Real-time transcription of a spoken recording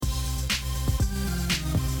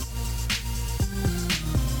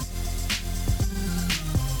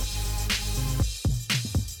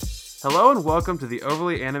Hello and welcome to the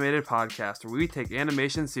Overly Animated Podcast, where we take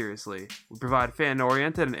animation seriously. We provide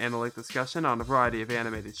fan-oriented and analytic discussion on a variety of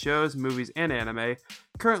animated shows, movies, and anime,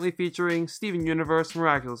 currently featuring Steven Universe,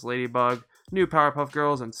 Miraculous Ladybug, New Powerpuff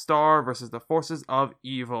Girls, and Star vs. the Forces of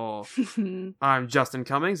Evil. I'm Justin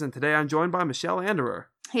Cummings, and today I'm joined by Michelle Anderer.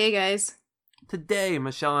 Hey guys. Today,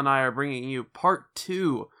 Michelle and I are bringing you part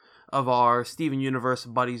 2 of our Steven Universe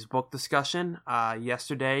Buddies book discussion.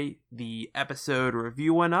 Yesterday, the episode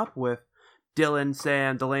review went up with Dylan,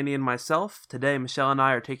 Sam, Delaney, and myself. Today, Michelle and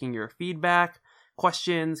I are taking your feedback,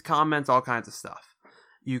 questions, comments, all kinds of stuff.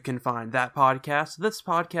 You can find that podcast, this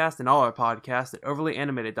podcast, and all our podcasts at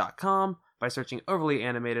overlyanimated.com by searching Overly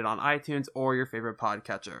Animated on iTunes or your favorite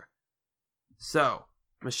podcatcher. So,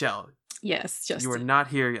 Michelle. Yes, Justin. You were not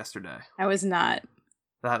here yesterday. I was not.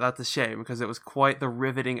 That's a shame, because it was quite the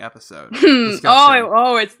riveting episode. It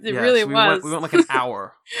really was. We went like an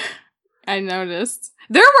hour. I noticed.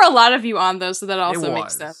 There were a lot of you on, though, so that also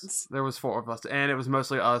makes sense. There was 4 of us, and it was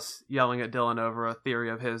mostly us yelling at Dylan over a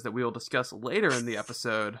theory of his that we will discuss later in the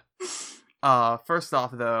episode. First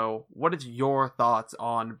off, though, what is your thoughts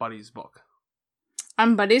on Buddy's book?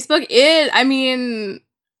 On Buddy's book? It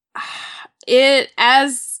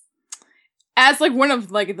as like one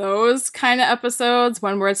of like those kind of episodes,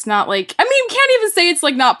 one where it's not like, I mean, can't even say it's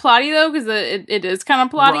like not plotty though, because it is kind of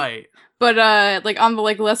plotty, right? But like on the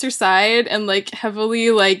like lesser side and like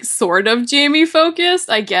heavily like sort of Jamie focused,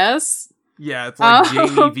 I guess. Yeah, it's like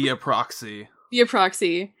Jamie via proxy. Via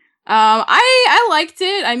proxy. I liked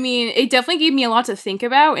it. I mean, it definitely gave me a lot to think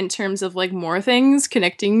about in terms of like more things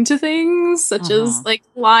connecting to things such as like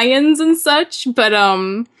lions and such. But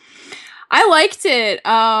I liked it.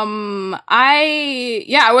 I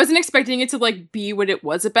wasn't expecting it to like be what it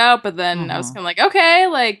was about, but then I was kind of like, okay,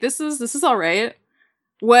 like this is all right.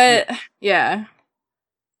 Yeah.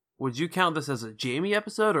 Would you count this as a Jamie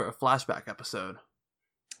episode or a flashback episode?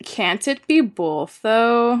 Can't it be both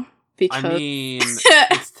though? Because I mean,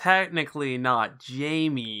 it's technically not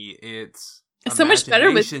Jamie. It's so much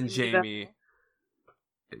better with Jamie.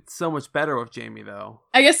 It's so much better with Jamie, though.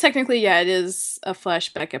 I guess technically, yeah, it is a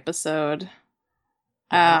flashback episode.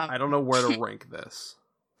 I don't know where to rank this.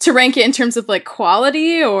 To rank it in terms of, like,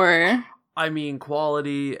 quality, or? I mean,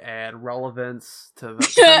 quality and relevance to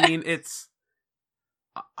the... I mean, it's...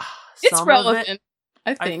 it's relevant,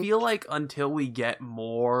 I think. I feel like until we get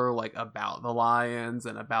more, like, about the lions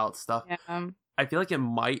and about stuff, I feel like it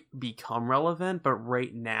might become relevant, but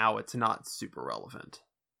right now it's not super relevant.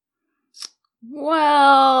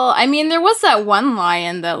 Well, I mean, there was that one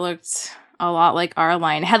lion that looked a lot like our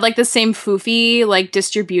lion. It had, like, the same foofy, like,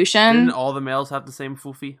 distribution. Didn't all the males have the same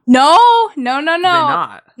foofy? No! Did they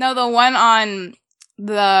not? No, the one on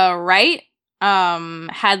the right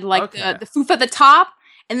had, like, the foof at the top,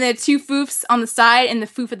 and the 2 foofs on the side, and the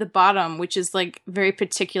foof at the bottom, which is, like, very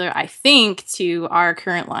particular, I think, to our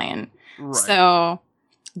current lion. Right. So,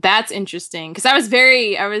 that's interesting. Because I was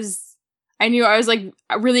like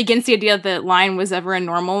really against the idea that lion was ever a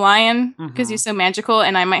normal lion because he's so magical,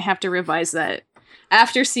 and I might have to revise that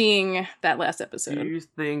after seeing that last episode. Do you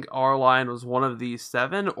think our lion was one of these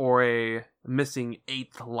 7 or a missing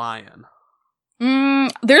 8th lion?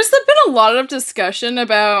 There's been a lot of discussion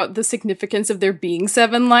about the significance of there being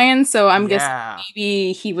 7 lions, so I'm guessing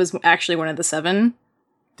maybe he was actually one of the 7.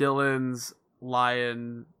 Dylan's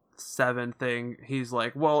lion 7 thing, he's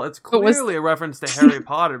like, well, it's clearly a reference to Harry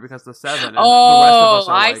Potter because the 7. And the rest of us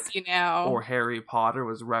are I like, see now. Or Harry Potter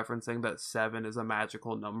was referencing that 7 is a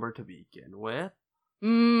magical number to begin with.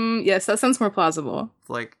 Yes, that sounds more plausible. It's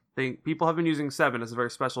like, people have been using 7 as a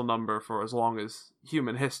very special number for as long as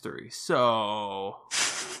human history, so...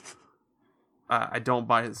 I don't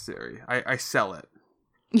buy his theory. I sell it.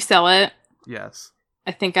 You sell it? Yes.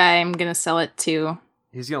 I think I'm gonna sell it too.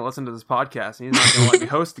 He's going to listen to this podcast, and he's not going to let me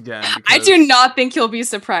host again. Because... I do not think he'll be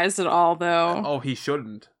surprised at all, though. Oh, he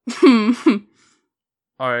shouldn't.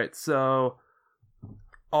 Alright, so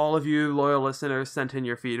all of you loyal listeners sent in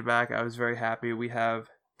your feedback. I was very happy. We have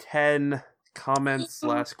 10 comments,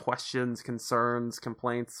 questions, concerns,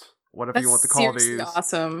 complaints, whatever you want to call these.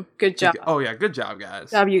 Awesome. Good job. Oh, yeah, good job, guys.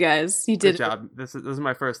 Good job, you guys. You did Good job. This is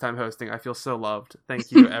my first time hosting. I feel so loved.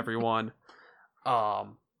 Thank you, everyone.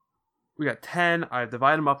 We got 10. I've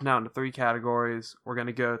divided them up now into 3 categories. We're going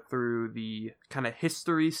to go through the kind of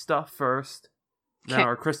history stuff first, then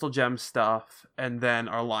our Crystal Gem stuff, and then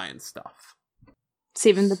our Lion stuff.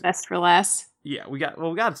 Saving the best for last. Yeah, we got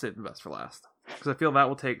to save the best for last, because I feel that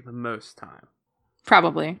will take the most time.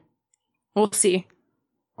 Probably. We'll see.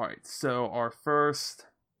 Alright, so our first...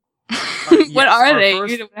 What are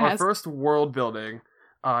they? Our first world building.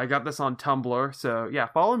 I got this on Tumblr, so yeah,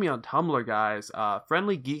 follow me on Tumblr, guys.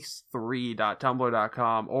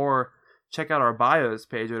 friendlygeeks3.tumblr.com, or check out our bios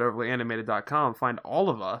page at overlyanimated.com. Find all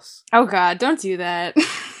of us. Oh god, don't do that.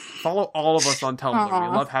 Follow all of us on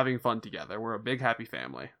Tumblr. We love having fun together. We're a big happy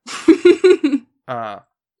family. A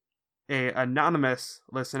anonymous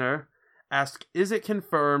listener asked, is it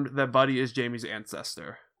confirmed that Buddy is Jamie's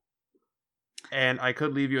ancestor? And I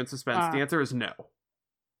could leave you in suspense. The answer is no.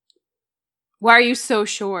 Why are you so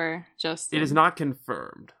sure, Justin? It is not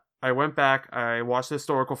confirmed. I went back, I watched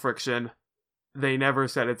Historical Friction. They never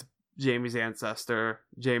said it's Jamie's ancestor.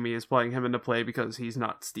 Jamie is playing him into play because he's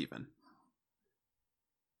not Steven.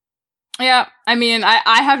 Yeah, I mean,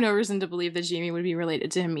 I have no reason to believe that Jamie would be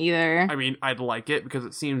related to him either. I mean, I'd like it because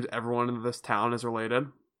it seems everyone in this town is related.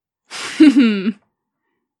 I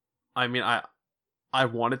mean, I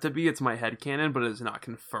want it to be. It's my headcanon, but it is not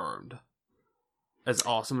confirmed. As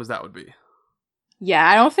awesome as that would be. Yeah,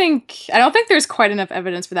 I don't think there's quite enough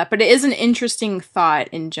evidence for that, but it is an interesting thought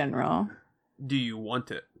in general. Do you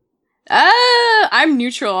want it? I'm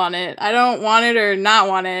neutral on it. I don't want it or not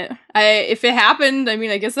want it. If it happened, I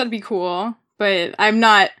mean, I guess that'd be cool, but I'm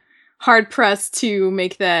not hard pressed to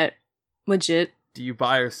make that legit. Do you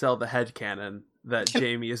buy or sell the headcanon that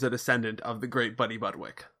Jamie is a descendant of the great Buddy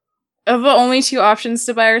Budwick? Of the only two options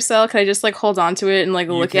to buy or sell, can I just like hold on to it and like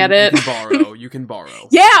look at it? You can borrow.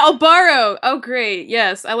 Yeah, I'll borrow. Oh, great.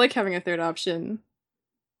 Yes, I like having a third option.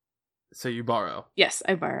 So you borrow. Yes,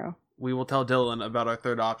 I borrow. We will tell Dylan about our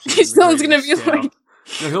third option. Dylan's gonna be like,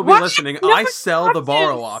 he'll be listening. I sell the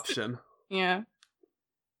borrow option. Yeah.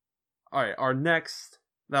 All right, our next.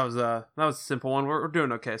 That was a simple one. We're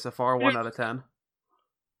doing okay so far. 1 out of 10.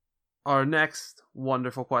 Our next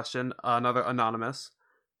wonderful question, another anonymous.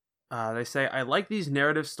 They say, I like these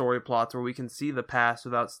narrative story plots where we can see the past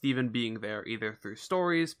without Steven being there, either through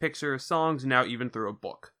stories, pictures, songs, now even through a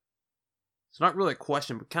book. It's not really a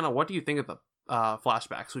question, but kind of what do you think of the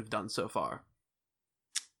flashbacks we've done so far?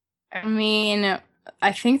 I mean,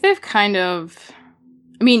 I think they've kind of...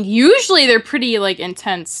 I mean, usually they're pretty, like,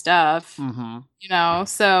 intense stuff. Mm-hmm. You know?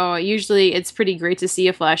 So usually it's pretty great to see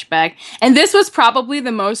a flashback. And this was probably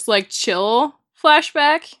the most, like, chill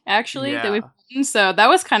flashback, actually, that we've done. So that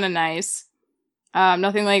was kind of nice.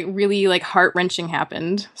 Nothing, like, really, like, heart-wrenching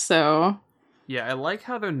happened. So... Yeah, I like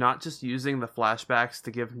how they're not just using the flashbacks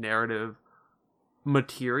to give narrative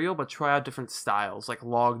material, but try out different styles. Like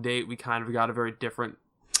Log Date, we kind of got a very different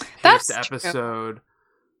paced episode.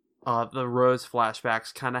 The Rose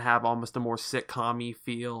flashbacks kind of have almost a more sitcom-y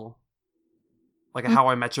feel, like a How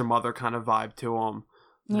I Met Your Mother kind of vibe to them.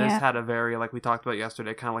 Yeah. This had a very, like we talked about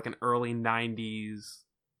yesterday, kind of like an early 90s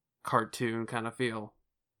cartoon kind of feel.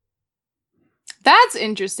 That's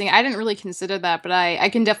interesting. I didn't really consider that, but I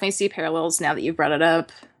can definitely see parallels now that you've brought it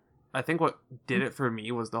up. I think what did it for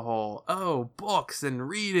me was the whole, books and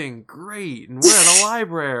reading, great, and we're at a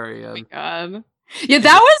library. And... Oh my god. Yeah,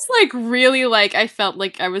 that was, like, really, like, I felt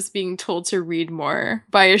like I was being told to read more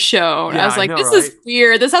by a show. And I was like, this is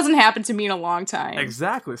weird. This hasn't happened to me in a long time.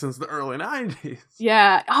 Exactly, since the early 90s.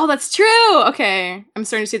 Yeah. Oh, that's true! Okay. I'm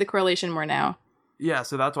starting to see the correlation more now. Yeah,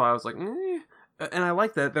 so that's why I was like, And I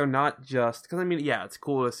like that they're not just... Because, I mean, yeah, it's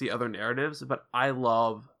cool to see other narratives, but I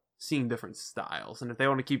love seeing different styles, and if they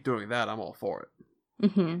want to keep doing that, I'm all for it.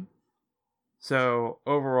 Mm-hmm. So,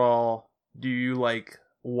 overall, do you like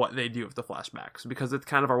what they do with the flashbacks? Because it's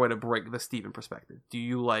kind of our way to break the Steven perspective. Do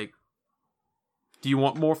you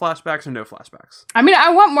want more flashbacks or no flashbacks? I mean,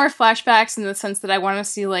 I want more flashbacks in the sense that I want to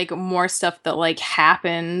see, like, more stuff that, like,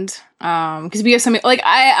 happened. Because we have something, like,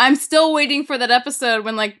 I'm still waiting for that episode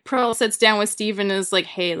when, like, Pearl sits down with Steven and is like,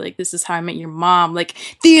 hey, like, this is how I met your mom. Like,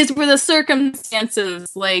 these were the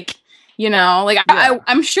circumstances. Like, you know, like, yeah.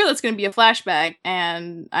 I'm sure that's going to be a flashback,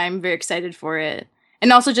 and I'm very excited for it.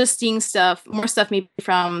 And also just seeing more stuff maybe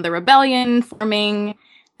from the rebellion forming,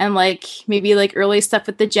 and, like, maybe, like, early stuff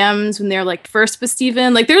with the gems when they're, like, first with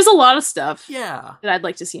Steven. Like, there's a lot of stuff that I'd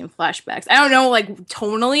like to see in flashbacks. I don't know, like,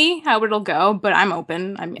 tonally how it'll go, but I'm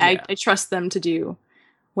open. I mean, I trust them to do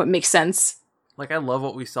what makes sense. Like, I love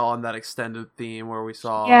what we saw in that extended theme where we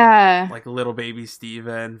saw, like, little baby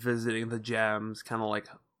Steven visiting the gems, kind of, like,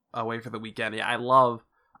 away for the weekend. Yeah, I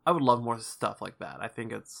would love more stuff like that. I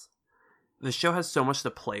think the show has so much to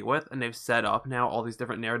play with, and they've set up now all these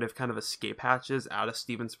different narrative kind of escape hatches out of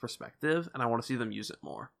Steven's perspective, and I want to see them use it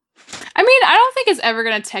more. I mean, I don't think it's ever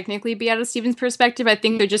going to technically be out of Steven's perspective. I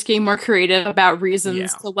think they're just getting more creative about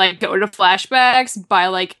reasons to, like, go to flashbacks by,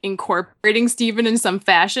 like, incorporating Steven in some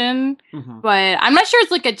fashion. Mm-hmm. But I'm not sure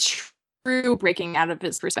it's, like, a true breaking out of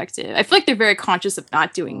his perspective. I feel like they're very conscious of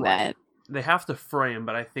not doing that. They have to frame,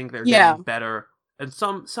 but I think they're getting better And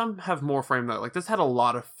some have more frame though. Like this had a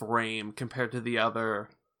lot of frame compared to the other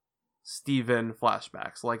Steven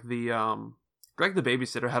flashbacks. Like the Greg the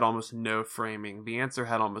Babysitter had almost no framing. The Answer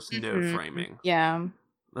had almost no framing. Yeah.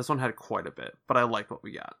 This one had quite a bit, but I liked what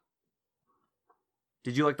we got.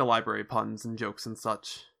 Did you like the library puns and jokes and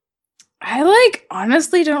such? I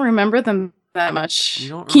honestly don't remember them that much.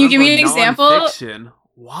 Can you give me an example? Nonfiction?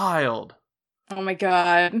 Wild. Oh my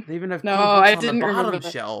god. They even have I on didn't the bottom remember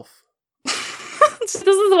shelf. This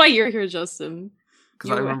is why you're here, Justin.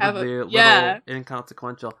 Because I remember the little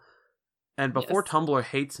inconsequential. And before Tumblr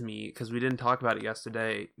hates me, because we didn't talk about it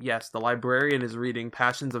yesterday, yes, the librarian is reading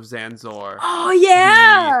Passions of Zanzor. Oh,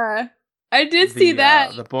 yeah! I did see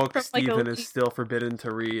that. The book Steven is still forbidden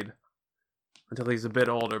to read until he's a bit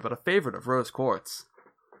older, but a favorite of Rose Quartz.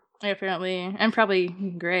 Apparently. And probably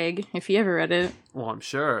Greg, if he ever read it. Well, I'm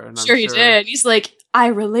sure. And I'm sure he did. He's like, I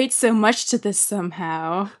relate so much to this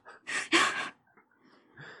somehow.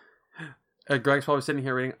 Greg's probably sitting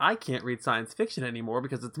here reading, I can't read science fiction anymore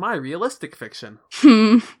because it's my realistic fiction.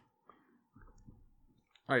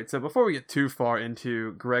 Alright, so before we get too far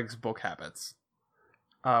into Greg's book habits,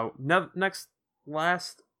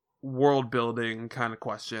 last world building kind of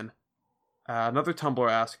question. Another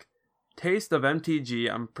Tumblr asked, Taste of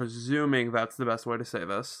MTG, I'm presuming that's the best way to say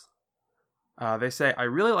this. They say, I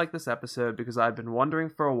really like this episode because I've been wondering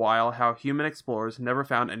for a while how human explorers never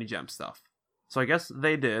found any gem stuff. So I guess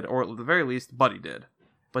they did, or at the very least, Buddy did.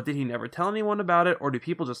 But did he never tell anyone about it, or do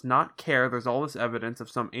people just not care there's all this evidence of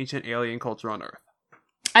some ancient alien culture on Earth?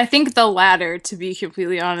 I think the latter, to be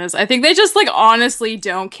completely honest. I think they just, honestly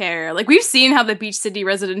don't care. We've seen how the Beach City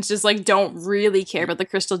residents just, don't really care about the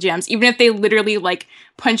crystal gems, even if they literally,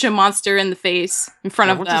 punch a monster in the face in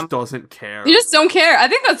front of them. Everyone just doesn't care. They just don't care. I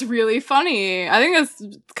think that's really funny. I think that's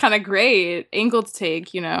kind of great angle to take,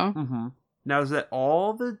 Mm-hmm. Now,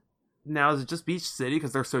 is it just Beach City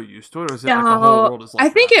because they're so used to it, or is it the whole world is like I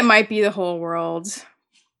think it might be the whole world.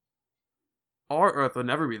 Our Earth would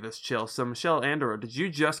never be this chill. So, Michelle Andor, did you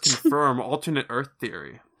just confirm alternate Earth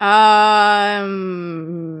theory? I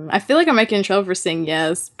feel like I might get in trouble for saying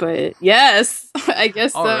yes, but yes, I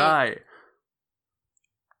guess so. All right.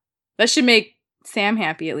 That should make Sam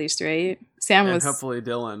happy at least, right? And hopefully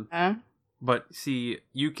Dylan. Huh? But see,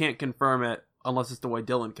 you can't confirm it unless it's the way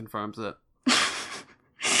Dylan confirms it.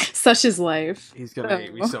 Such is life. He's gonna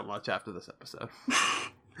hate me so much after this episode.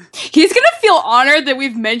 He's gonna feel honored that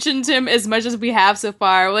we've mentioned him as much as we have so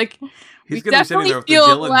far. We definitely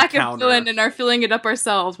feel lack of Dylan and are filling it up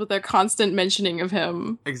ourselves with our constant mentioning of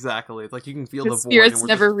him. Exactly. It's you can feel the void spirits and we're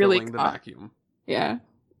never just really filling the vacuum. Yeah.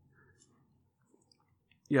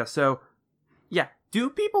 Yeah, so... Yeah,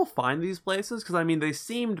 do people find these places? Because, they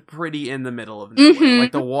seemed pretty in the middle of nowhere.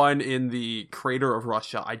 Mm-hmm. The one in the crater of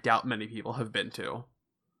Russia, I doubt many people have been to.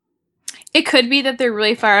 It could be that they're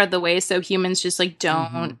really far out of the way, so humans just,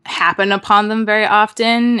 don't happen upon them very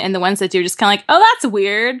often, and the ones that do just kind of oh, that's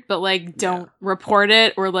weird, but, don't report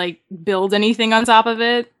it or, build anything on top of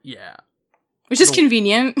it. Yeah. Which is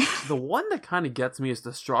convenient. The one that kind of gets me is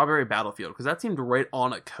the Strawberry Battlefield, because that seemed right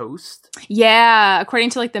on a coast. Yeah,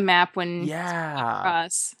 according to, the map when... Yeah.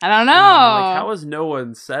 Across. I don't know. How has no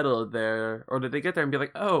one settled there? Or did they get there and be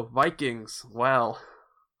oh, Vikings, well...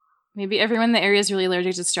 Maybe everyone in the area is really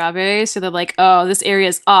allergic to strawberries, so they're oh, this area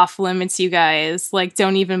is off limits, you guys.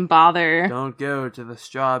 Don't even bother. Don't go to the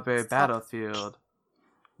Strawberry Battlefield.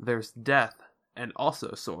 There's death, and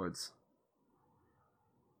also swords.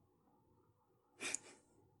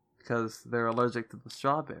 Because they're allergic to the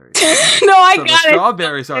strawberries. No, I so got the it!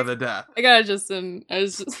 Strawberries are the death. I got it, Justin. I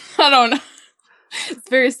don't know. It's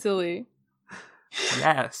very silly.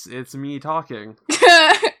 Yes, it's me talking.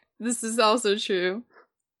 This is also true.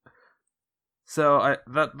 So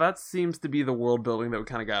that seems to be the world building that we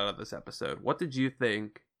kind of got out of this episode. What did you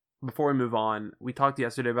think? Before we move on, we talked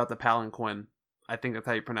yesterday about the palanquin. I think that's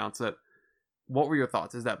how you pronounce it. What were your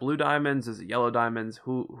thoughts? Is that blue diamonds? Is it yellow diamonds?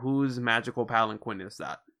 Whose magical palanquin is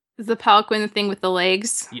that? Is the palanquin the thing with the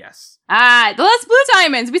legs? Yes. That's blue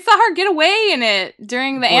diamonds. We saw her get away in it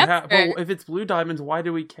during the answer. But if it's blue diamonds, why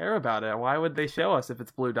do we care about it? Why would they show us if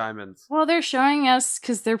it's blue diamonds? Well, they're showing us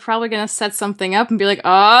because they're probably going to set something up and be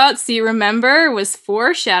oh, see, remember, it was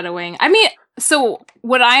foreshadowing. So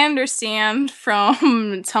what I understand from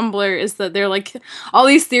Tumblr is that they're all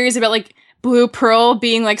these theories about Blue Pearl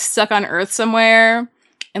being stuck on Earth somewhere.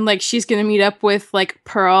 And she's going to meet up with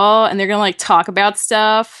Pearl and they're going to talk about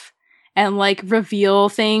stuff. And reveal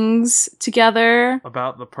things together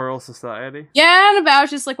about the Pearl Society. Yeah, and about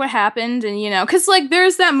just what happened, and because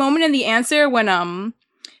there's that moment in the answer when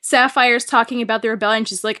Sapphire's talking about the rebellion.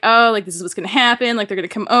 She's oh, this is what's gonna happen. They're gonna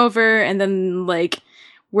come over, and then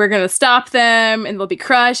we're gonna stop them and they'll be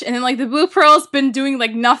crushed. And then like the Blue Pearl's been doing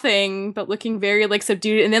like nothing but looking very like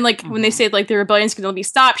subdued. And then like when they say like the rebellion's gonna be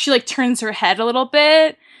stopped, she like turns her head a little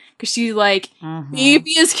bit because she like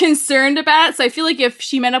maybe is concerned about it. So I feel like if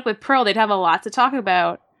she met up with Pearl, they'd have a lot to talk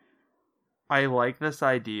about. I like this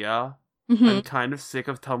idea. I'm kind of sick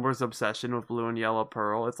of Tumblr's obsession with Blue and Yellow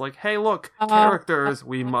Pearl. It's like, hey, look, characters,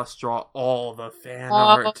 we must draw all the fan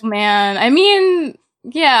art. Oh, man. I mean,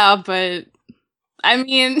 yeah, but... I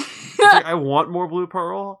mean... like, I want more Blue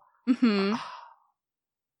Pearl.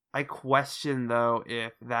 I question, though,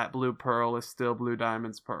 if that Blue Pearl is still Blue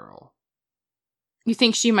Diamond's Pearl. You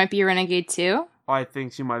think she might be a renegade, too? I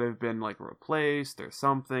think she might have been, like, replaced or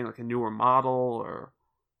something, like a newer model, or...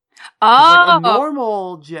 Oh! Like a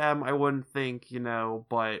normal gem, I wouldn't think,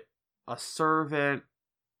 but a servant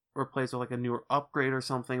replaced with like a newer upgrade or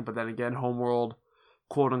something. But then again, Homeworld,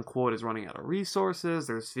 quote unquote, is running out of resources.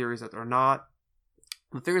 There's theories that they're not.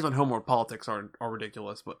 The theories on Homeworld politics are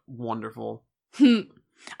ridiculous, but wonderful.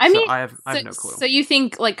 I mean, I have no clue. So you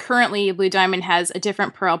think like currently Blue Diamond has a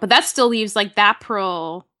different Pearl, but that still leaves like that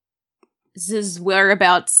Pearl's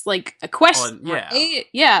whereabouts like a question. Right?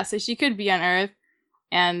 Yeah. So she could be on Earth.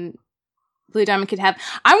 And Blue Diamond could have...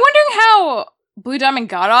 I'm wondering how Blue Diamond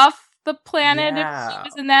got off the planet if she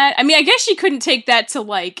was in that. I mean, I guess she couldn't take that to,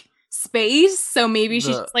 like, space, so maybe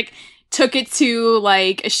she just, like, took it to,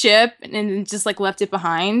 like, a ship and then just, like, left it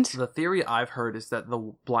behind. The theory I've heard is that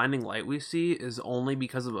the blinding light we see is only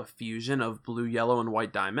because of a fusion of blue, yellow, and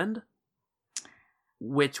white diamond,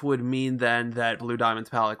 which would mean, then, that Blue Diamond's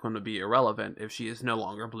palanquin would be irrelevant if she is no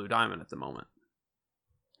longer Blue Diamond at the moment.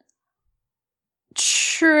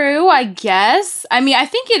 True, I guess. I mean, I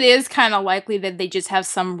think it is kind of likely that they just have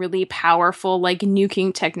some really powerful, like,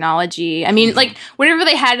 nuking technology. I mean, like, whatever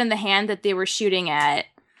they had in the hand that they were shooting at,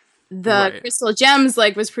 the crystal gems,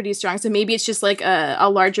 like, was pretty strong. So maybe it's just, like, a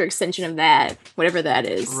larger extension of that, whatever that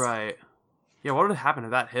is. Right. Yeah, what would have happened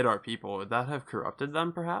if that hit our people? Would that have corrupted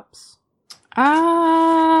them, perhaps?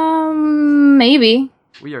 Maybe.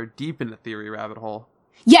 We are deep in the theory rabbit hole.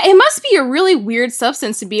 Yeah, it must be a really weird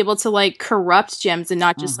substance to be able to, like, corrupt gems and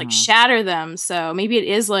not just, like, shatter them. So maybe it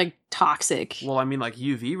is, like, toxic. Well, I mean, like,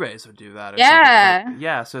 UV rays would do that. Yeah. Like,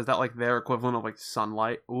 yeah, so is that, like, their equivalent of, like,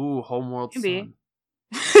 sunlight? Ooh, Homeworld maybe.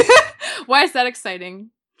 Sun. Why is that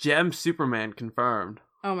exciting? Gem Superman confirmed.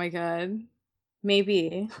 Oh my god.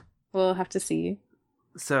 Maybe. We'll have to see.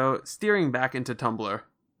 So, steering back into Tumblr,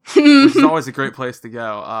 which is always a great place to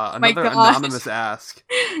go. Another anonymous ask.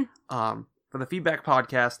 For the Feedback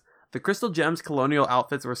Podcast, the Crystal Gems colonial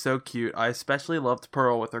outfits were so cute. I especially loved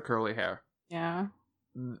Pearl with her curly hair. Yeah.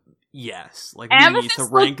 Yes. Like, we need to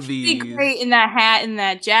rank these. Great in that hat and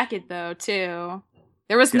that jacket, though, too.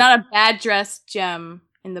 There was not a bad dressed gem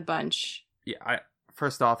in the bunch. Yeah,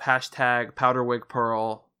 first off, hashtag Powderwig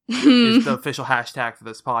Pearl is the official hashtag for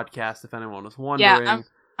this podcast, if anyone was wondering. Yeah,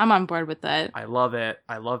 I'm on board with that. I love it.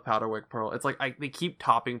 I love Powderwig Pearl. It's like they keep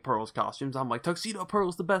topping Pearl's costumes. I'm like, Tuxedo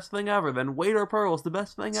Pearl's the best thing ever. Then Waiter Pearl's the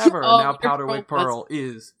best thing ever. And now Powderwig Pearl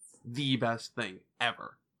is the best thing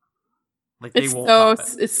ever. Like, they won't top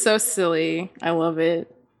it. It's so silly. I love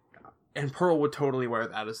it. And Pearl would totally wear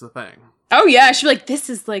that as the thing. Oh yeah, she'd be like, this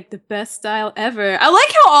is like the best style ever. I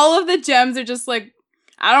like how all of the gems are just like,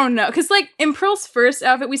 I don't know. Because like in Pearl's first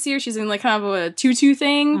outfit we see her, she's in like kind of a tutu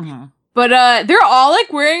thing. Mm-hmm. But they're all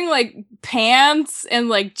like wearing like pants and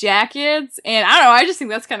like jackets. And I don't know, I just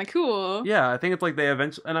think that's kind of cool. Yeah, I think it's like they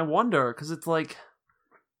eventually, and I wonder, because it's like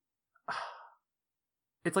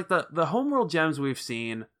the Homeworld gems we've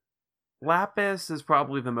seen. Lapis is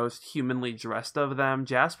probably the most humanly dressed of them.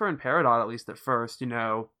 Jasper and Peridot, at least at first,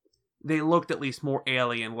 they looked at least more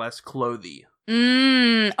alien, less clothy.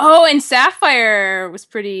 Oh, and Sapphire was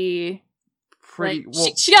pretty like,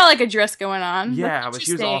 well, she got like a dress going on. Yeah, but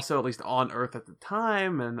she was also at least on Earth at the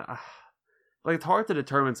time, and like it's hard to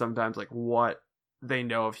determine sometimes like what they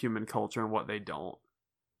know of human culture and what they don't.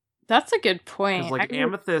 That's a good point. Because like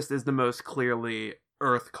Amethyst is the most clearly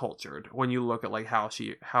Earth cultured when you look at like how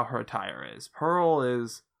her attire is.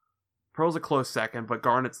 Pearl's a close second, but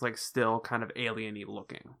Garnet's like still kind of alien-y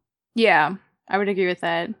looking. Yeah, I would agree with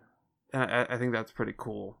that. And I think that's pretty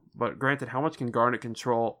cool. But granted, how much can Garnet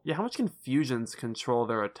control? Yeah, how much can fusions control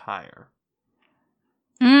their attire?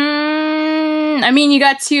 I mean, you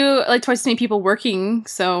got two like twice as many people working,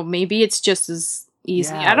 so maybe it's just as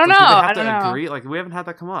easy. Yeah, I don't know. I don't know. Agree? Like we haven't had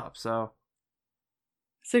that come up, so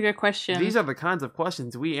it's a good question. These are the kinds of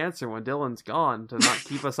questions we answer when Dylan's gone to not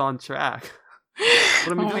keep us on track.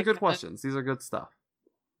 But I mean, these are good questions. These are good stuff.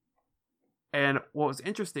 And what was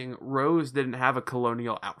interesting, Rose didn't have a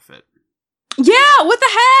colonial outfit. Yeah, what the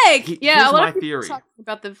heck? Yeah, here's a lot my of people theory talk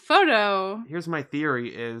about the photo. Here's my theory: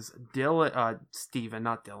 is Steven,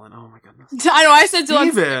 not Dylan. Oh my goodness, I know I said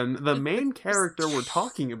Dylan. Steven, the main character we're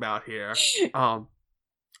talking about here.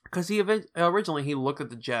 Because originally he looked at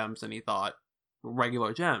the gems and he thought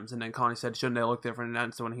regular gems, and then Connie said, "Shouldn't they look different?"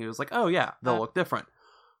 And so when he was like, "Oh yeah, they'll look different."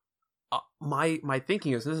 My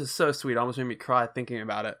thinking is, this is so sweet. It almost made me cry thinking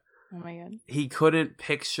about it. Oh my god. He couldn't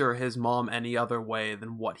picture his mom any other way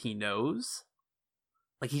than what he knows.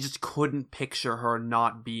 Like, he just couldn't picture her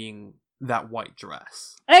not being that white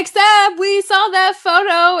dress. Except we saw that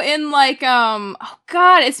photo in, like, oh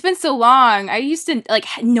god, it's been so long. I used to, like,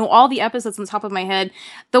 know all the episodes on the top of my head.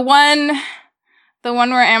 The one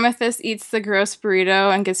where Amethyst eats the gross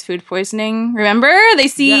burrito and gets food poisoning. Remember? They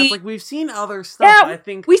see. Yeah, it's like we've seen other stuff. Yeah, I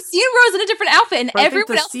think we've seen Rose in a different outfit, and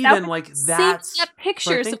everyone else Steven, like, that's that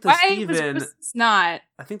picture. So why was Rose not?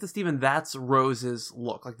 I think to Steven, that's Rose's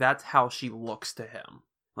look. Like, that's how she looks to him.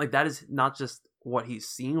 Like, that is not just what he's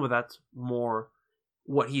seen, but that's more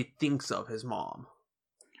what he thinks of his mom.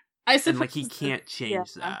 I suppose, and, like, he can't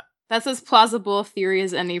change that. That's as plausible a theory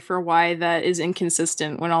as any for why that is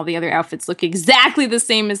inconsistent when all the other outfits look exactly the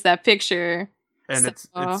same as that picture. And it's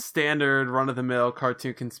standard run-of-the-mill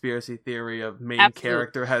cartoon conspiracy theory of main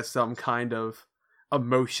character has some kind of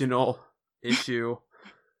emotional issue.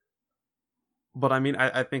 But, I mean,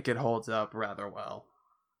 I think it holds up rather well.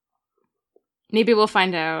 Maybe we'll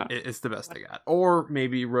find out. It's the best I got. Or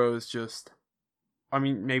maybe Rose just... I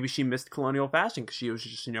mean, maybe she missed colonial fashion because she was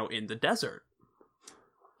just, in the desert.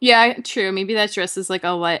 Yeah, true. Maybe that dress is, like,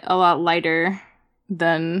 a lot lighter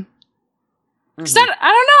than... Mm-hmm. I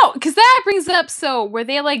don't know, because that brings up, so were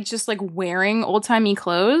they, like, just, like, wearing old-timey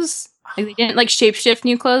clothes? Like, they didn't, like, shapeshift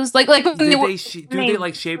new clothes? Like when do they,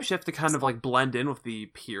 like, shapeshift to kind of, like, blend in with the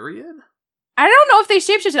period? I don't know if they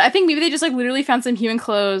shapeshifted. I think maybe they just, like, literally found some human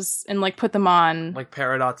clothes and, like, put them on. Like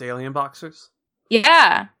Peridot's alien boxers?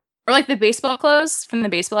 Yeah. Or, like, the baseball clothes from the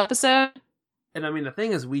baseball episode. And, I mean, the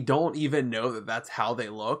thing is, we don't even know that that's how they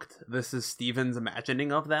looked. This is Steven's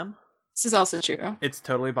imagining of them. This is also true. It's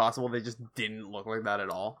totally possible they just didn't look like that at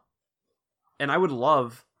all. And I would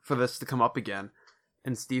love for this to come up again.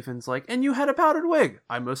 And Steven's like, and you had a powdered wig.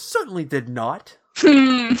 I most certainly did not.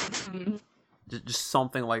 Just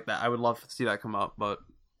something like that. I would love to see that come up, but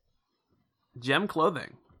gem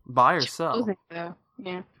clothing, buy or sell? Yeah.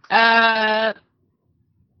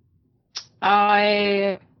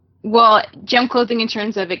 Gem clothing in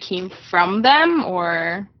terms of it came from them,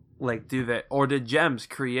 or like did gems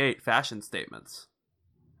create fashion statements?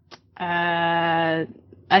 I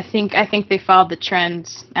think they followed the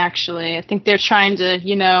trends. Actually, I think they're trying to,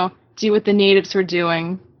 do what the natives were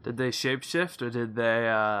doing. Did they shapeshift, or did they?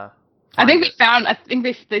 I think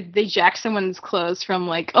they jacked someone's clothes from,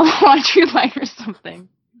 like, a laundry line or something.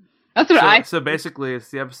 That's what So basically, it's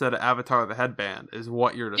the episode of Avatar: The Headband is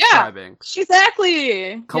what you're describing. Yeah,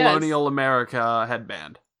 exactly. Colonial America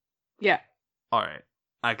headband. Yeah. All right,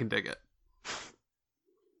 I can dig it.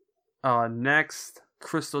 Next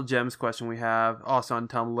Crystal Gems question we have, also on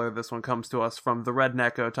Tumblr. This one comes to us from the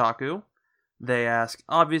Redneck Otaku. They ask,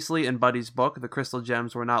 obviously in Buddy's book, the Crystal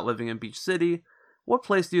Gems were not living in Beach City. What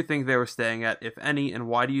place do you think they were staying at, if any, and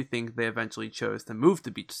why do you think they eventually chose to move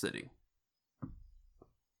to Beach City?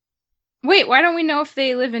 Wait, why don't we know if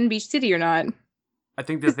they live in Beach City or not? I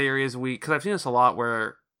think the theory is because I've seen this a lot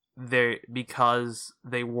where because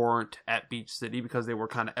they weren't at Beach City, because they were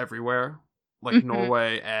kind of everywhere, like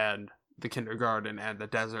Norway and the kindergarten and the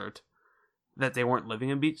desert, that they weren't living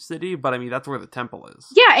in Beach City, but I mean, that's where the temple is.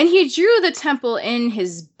 Yeah, and he drew the temple in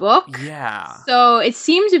his book. Yeah. So it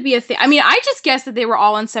seemed to be a thing. I mean, I just guessed that they were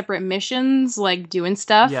all on separate missions, like, doing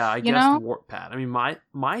stuff. Yeah, I guess Warp Pad. I mean,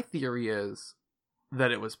 my theory is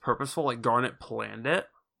that it was purposeful, like Garnet planned it.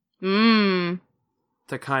 To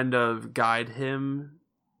kind of guide him.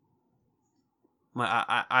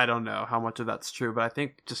 I don't know how much of that's true, but I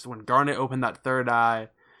think just when Garnet opened that third eye,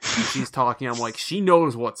 and she's talking, I'm like, she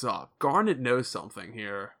knows what's up. Garnet knows something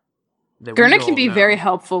here. Garnet can be very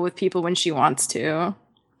helpful with people when she wants to.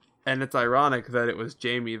 And it's ironic that it was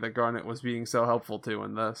Jamie that Garnet was being so helpful to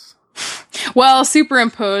in this. Well,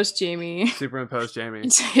 superimposed Jamie. Superimposed Jamie.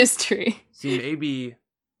 Into history. See, maybe,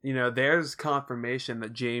 there's confirmation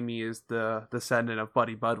that Jamie is the descendant of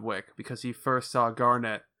Buddy Budwick, because he first saw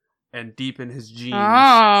Garnet, and deep in his genes,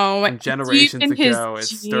 from generations ago, it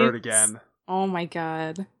stirred again. Oh my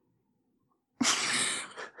god.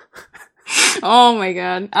 Oh my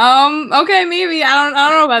god. Okay, maybe. I don't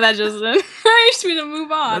know about that, Justin. I just need to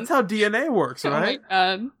move on. That's how DNA works, right?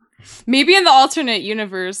 Oh my god. Maybe in the alternate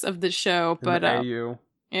universe of the show, but AU.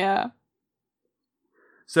 Yeah.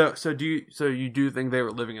 So you do think they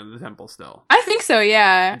were living in the temple still? I think so.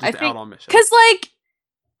 Yeah, just out on mission. Because like,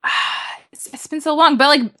 it's been so long. But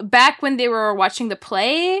like back when they were watching the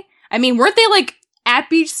play, I mean, weren't they like at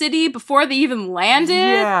Beach City before they even landed?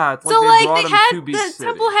 Yeah. It's so like they had the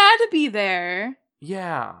temple had to be there.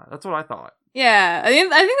 Yeah, that's what I thought. Yeah, I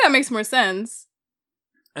think that makes more sense.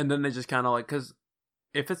 And then they just kind of like, because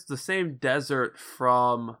if it's the same desert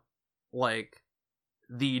from like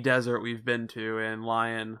the desert we've been to in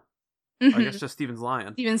Lion, I guess just Stephen's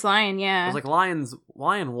Lion. Stephen's Lion, yeah. It was like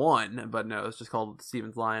Lion 1, but no, it's just called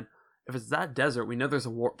Stephen's Lion. If it's that desert, we know there's a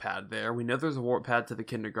warp pad there. We know there's a warp pad to the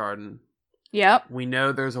kindergarten. Yep. We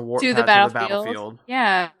know there's a warp pad to the battlefield.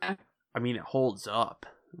 Yeah. I mean, it holds up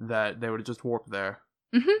that they would have just warped there.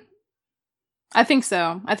 Mm-hmm. I think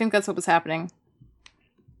so. I think that's what was happening.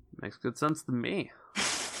 Makes good sense to me.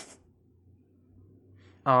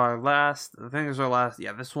 This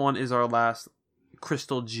one is our last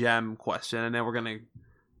crystal gem question, and then we're gonna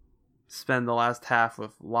spend the last half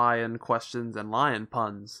with lion questions and lion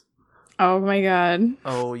puns. Oh my god.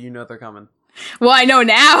 Oh, you know they're coming. Well, I know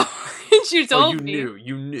now. You told me.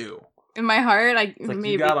 You knew. In my heart, it's like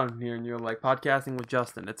maybe. You got on here and you're like, podcasting with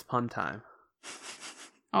Justin, it's pun time.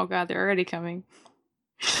 Oh god, they're already coming.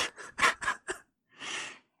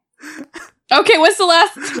 Okay, what's the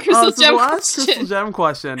last crystal gem question? Crystal gem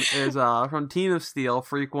question is from Teen of Steel,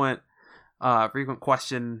 frequent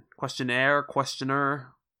questionnaire, questioner,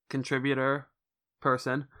 contributor,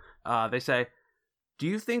 person. They say, do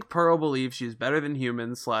you think Pearl believes she's better than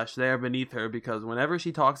humans / they are beneath her because whenever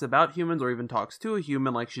she talks about humans or even talks to a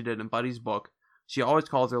human like she did in Buddy's book, she always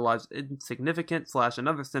calls their lives insignificant /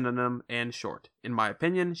 another synonym and short. In my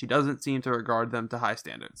opinion, she doesn't seem to regard them to high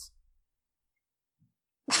standards.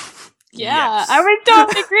 Yeah, yes. I would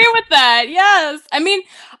totally agree with that. Yes. I mean,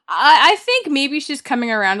 I think maybe she's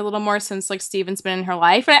coming around a little more since like Steven's been in her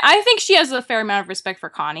life. And I think she has a fair amount of respect for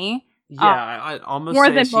Connie. Yeah, I almost more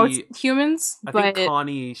say than most humans. I think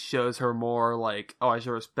Connie shows her more like, oh, I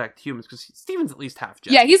should respect humans because Steven's at least half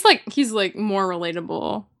Jeff. Yeah, he's like more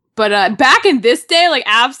relatable. But back in this day, like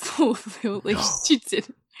absolutely, she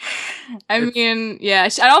didn't. I mean, yeah,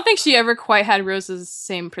 I don't think she ever quite had Rose's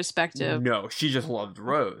same perspective. No, she just loved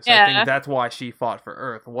Rose. Yeah. I think that's why she fought for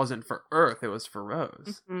Earth. It wasn't for Earth, it was for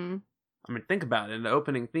Rose. Mm-hmm. I mean, think about it. In the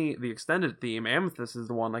opening theme, the extended theme, Amethyst is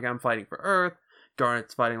the one like, I'm fighting for Earth.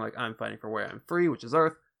 Garnet's fighting like, I'm fighting for where I'm free, which is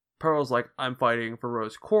Earth. Pearl's like, I'm fighting for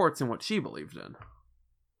Rose Quartz and what she believed in.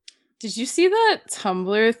 Did you see that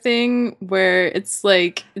Tumblr thing where it's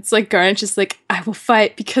like Garnet just like, I will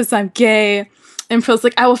fight because I'm gay. And Pearl's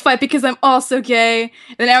like, I will fight because I'm also gay.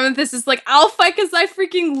 And then Amethyst is like, I'll fight because I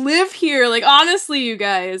freaking live here. Like, honestly, you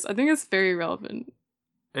guys, I think it's very relevant.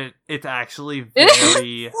 It's actually very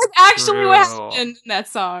It's actually what happened in that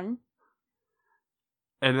song.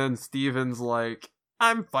 And then Steven's like,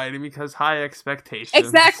 I'm fighting because high expectations.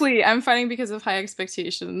 Exactly. I'm fighting because of high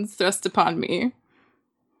expectations thrust upon me.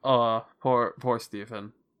 Poor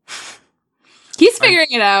Steven. He's figuring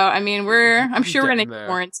it out. I mean, I'm sure we're gonna get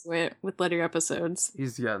more into it with later episodes.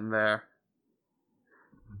 He's getting there.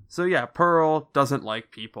 So yeah, Pearl doesn't like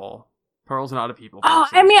people. Pearl's not a people person. Oh,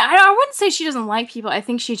 I mean, I wouldn't say she doesn't like people. I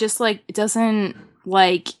think she just like doesn't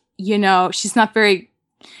like, she's not very.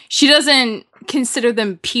 She doesn't consider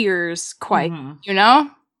them peers quite. Mm-hmm.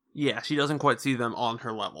 Yeah, she doesn't quite see them on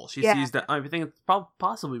her level. She sees that. I think it's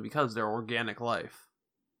possibly because they're organic life.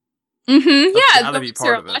 Mm-hmm. Yeah,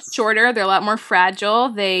 they're a lot shorter. They're a lot more fragile.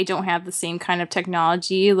 They don't have the same kind of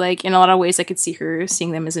technology. Like, in a lot of ways, I could see her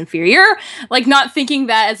seeing them as inferior. Like, not thinking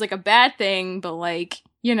that as, like, a bad thing, but, like,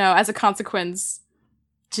 as a consequence,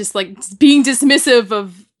 just, like, being dismissive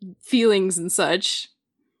of feelings and such.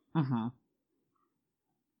 Mm-hmm.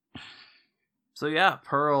 So, yeah,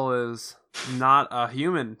 Pearl is not a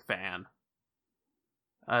human fan.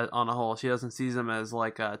 On a whole, she doesn't see them as,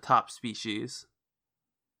 like, a top species.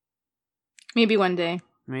 Maybe one day.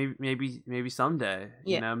 Maybe someday.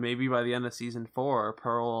 Yeah. Maybe by the end of season 4,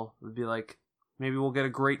 Pearl would be like, maybe we'll get a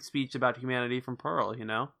great speech about humanity from Pearl,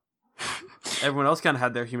 Everyone else kind of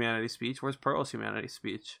had their humanity speech. Where's Pearl's humanity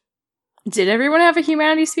speech? Did everyone have a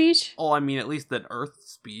humanity speech? Oh, I mean, at least the Earth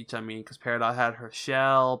speech. I mean, because Peridot had her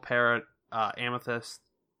shell, Amethyst,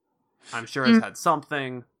 I'm sure has had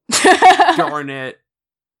something. Garnet,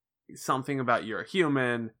 something about you're a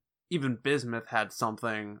human. Even Bismuth had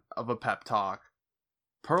something of a pep talk.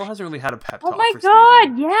 Pearl hasn't really had a pep talk. Oh my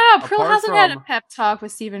god, yeah. Pearl hasn't had a pep talk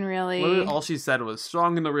with Steven, really. All she said was,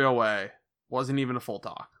 strong in the real way. Wasn't even a full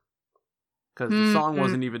talk. Because the song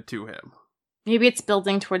wasn't even to him. Maybe it's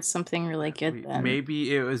building towards something really good then.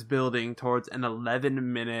 Maybe it was building towards an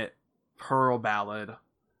 11-minute Pearl ballad.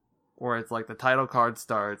 where it's like the title card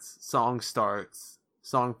starts, song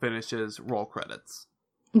finishes, roll credits.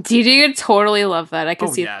 Didi would totally love that. I could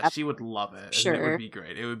see that. She would love it. Sure. And it would be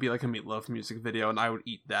great. It would be like a Meatloaf music video, and I would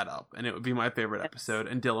eat that up. And it would be my favorite episode,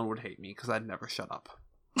 and Dylan would hate me because I'd never shut up.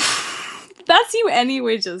 That's you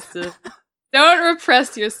anyway, Justin. Don't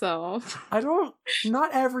repress yourself. Not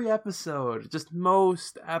every episode, just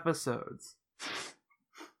most episodes.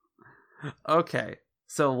 Okay,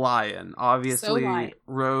 so Lion. Obviously,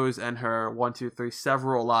 Rose and her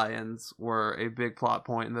several lions were a big plot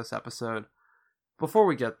point in this episode. Before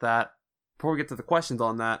we get to the questions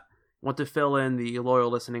on that, I want to fill in the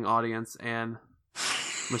loyal listening audience, and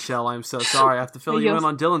Michelle, I'm so sorry. I have to fill you in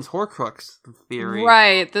on Dylan's Horcrux theory.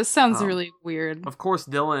 Right, this sounds really weird. Of course,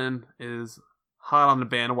 Dylan is hot on the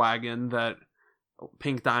bandwagon that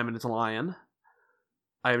Pink Diamond is a lion.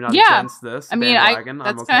 I have not against this. I mean, that's kind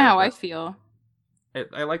of how I feel.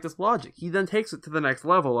 I like this logic. He then takes it to the next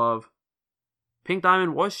level of Pink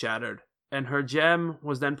Diamond was shattered, and her gem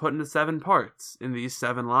was then put into 7 parts in these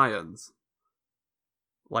 7 lions.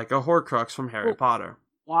 Like a Horcrux from Harry Potter.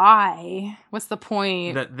 Why? What's the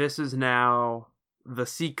point? That this is now the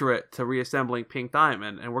secret to reassembling Pink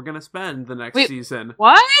Diamond, and we're going to spend the next season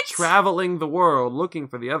traveling the world looking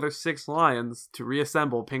for the other 6 lions to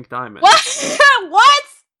reassemble Pink Diamond. What? What?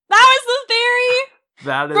 That was the theory?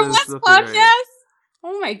 That From is this the podcast? theory.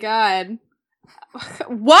 Oh my god.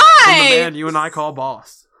 Why? From the man you and I call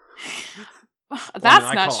boss.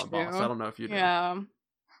 That's not true. Boss. I don't know if you do. Yeah.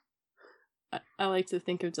 I like to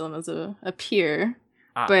think of Dylan as a peer.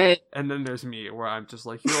 But and then there's me, where I'm just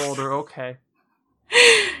like, you're older, okay.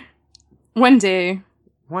 One day.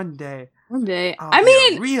 I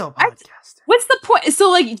mean, a real podcaster. What's the point? So,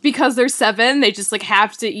 like, because there's 7, they just like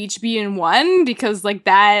have to each be in one because like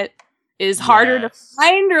that is harder to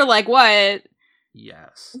find, or like what?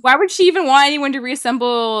 Yes. Why would she even want anyone to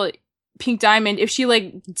reassemble Pink Diamond if she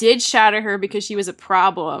like did shatter her because she was a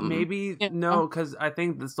problem? Maybe no, because I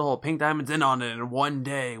think that's the whole Pink Diamond's in on it, and one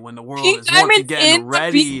day when the world is once again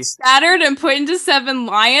ready, shattered and put into 7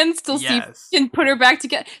 lions till Steven can put her back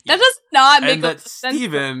together. That does not make sense.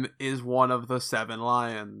 Steven is one of the 7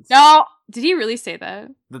 lions. No, did he really say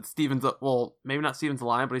that? That Steven's maybe not Steven's a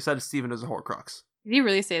lion, but he said Steven is a Horcrux. Did he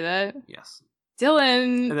really say that? Yes.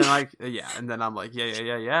 Dylan. And then I'm like,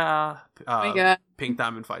 yeah. Oh my god. Pink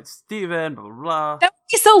Diamond fights Steven, blah, blah, blah. That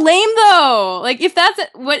would be so lame, though. Like, if that's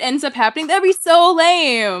what ends up happening, that'd be so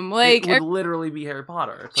lame. Like, it would literally be Harry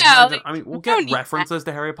Potter. We'll get references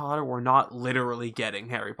to Harry Potter. We're not literally getting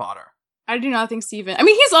Harry Potter. I do not think Steven. I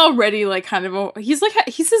mean, he's already like kind of he's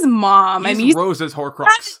his mom. He's Rose's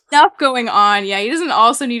Horcrux. Enough going on. Yeah, he doesn't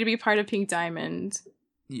also need to be part of Pink Diamond.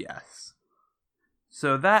 Yes.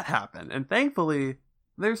 So that happened, and thankfully,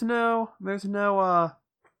 there's no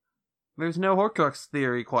Horcrux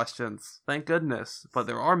theory questions. Thank goodness. But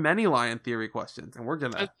there are many lion theory questions, and we're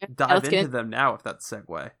gonna dive into them now, if that's a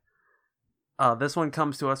segue. This one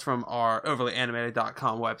comes to us from our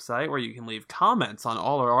overlyanimated.com website, where you can leave comments on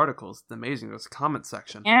all our articles. It's amazing. There's a comment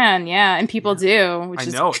section. And people do. Which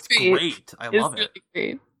is it's great. I love it.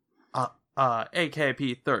 Really great.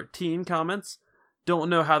 AKP13 comments.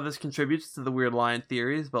 Don't know how this contributes to the weird lion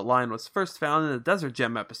theories, but lion was first found in the Desert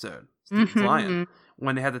Gem episode, Steven's Lion,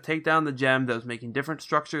 when they had to take down the gem that was making different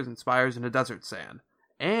structures and spires in the desert sand.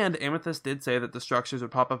 And Amethyst did say that the structures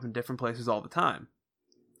would pop up in different places all the time.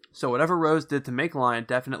 So whatever Rose did to make Lion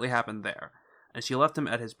definitely happened there, and she left him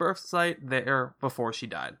at his birth site there before she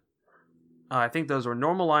died. I think those were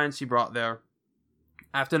normal lions she brought there,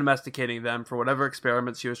 after domesticating them for whatever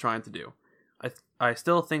experiments she was trying to do. I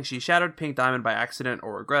still think she shattered Pink Diamond by accident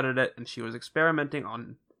or regretted it, and she was experimenting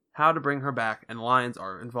on how to bring her back, and lions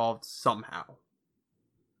are involved somehow.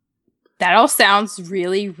 That all sounds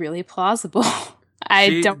really, really plausible.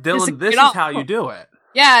 Dylan, this is how you do it.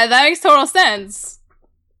 Yeah, that makes total sense.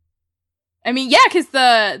 I mean, yeah, because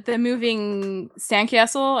the moving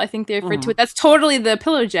sandcastle, I think they referred to it, that's totally the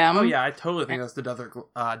pillow gem. Oh yeah, I totally think that's the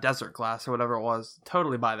desert glass or whatever it was.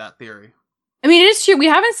 Totally buy that theory. I mean, it is true. We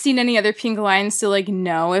haven't seen any other pink lions to, like,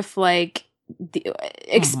 know if, like, the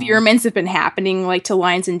experiments have been happening, like, to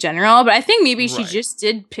lions in general. But I think maybe she just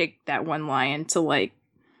did pick that one lion to, like,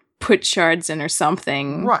 put shards in or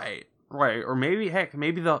something. Right. Or maybe,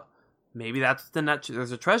 maybe that's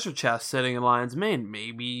there's a treasure chest sitting in Lion's Mane.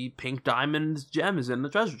 Maybe Pink Diamond's gem is in the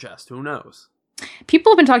treasure chest. Who knows?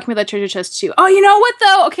 People have been talking about that treasure chest, too. Oh, you know what,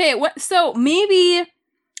 though? Okay, so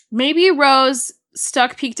maybe Rose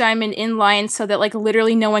stuck Pink Diamond in Lion so that, like,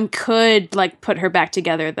 literally no one could, like, put her back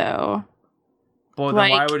together, though. Well, then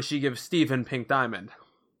why would she give Steven Pink Diamond?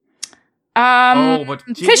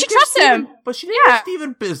 Because she trusts him. But she didn't give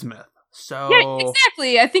Steven bismuth. So yeah,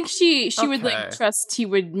 exactly. I think she would like trust he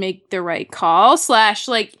would make the right call. Slash,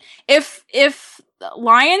 like if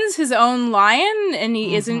Lion's his own lion and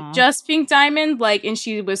he isn't just Pink Diamond, like, and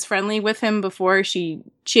she was friendly with him before she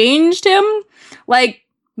changed him, like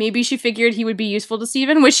maybe she figured he would be useful to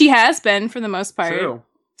Steven, which he has been for the most part. True.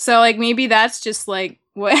 So like maybe that's just like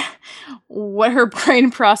what her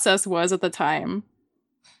brain process was at the time.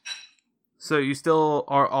 So you still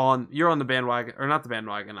are you're on the bandwagon, or not the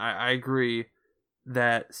bandwagon. I agree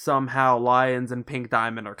that somehow Lions and Pink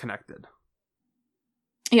Diamond are connected.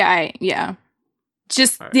 Yeah.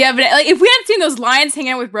 Just the evidence. Like, if we hadn't seen those lions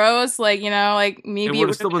hanging out with Rose, like, you know, like maybe it would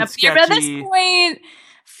have still been sketchy. But at this point,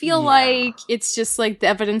 feel like it's just like the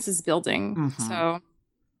evidence is building. So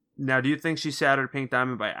now, do you think she shattered Pink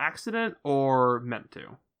Diamond by accident or meant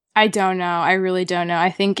to? I don't know. I really don't know. I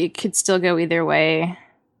think it could still go either way.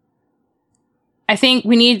 I think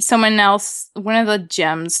we need someone else, one of the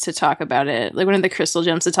gems, to talk about it, like one of the crystal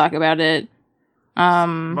gems to talk about it.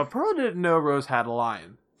 But Pearl didn't know Rose had a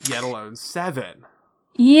lion, yet alone 7.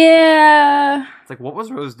 Yeah. It's like, what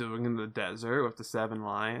was Rose doing in the desert with the 7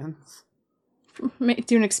 lions?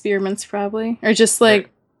 Doing experiments, probably. Or just, like,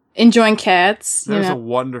 enjoying cats. There's a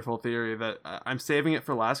wonderful theory that I'm saving it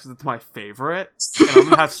for last because it's my favorite. And I'm going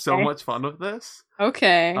to have so much fun with this.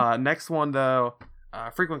 Okay. Next one, though,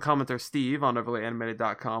 frequent commenter Steve on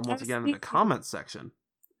overlyanimated.com, once again in the comments section.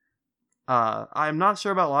 I'm not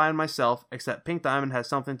sure about Lion myself, except Pink Diamond has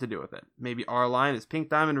something to do with it. Maybe our Lion is Pink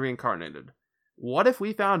Diamond reincarnated. What if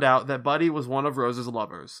we found out that Buddy was one of Rose's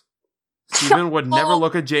lovers? Steven would never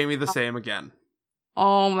look at Jamie the same again.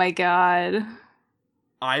 Oh my god.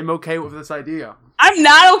 I'm okay with this idea. I'm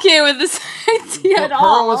not okay with this idea at all.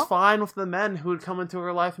 Pearl was fine with the men who would come into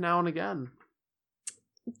her life now and again.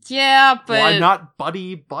 Yeah, but... Why not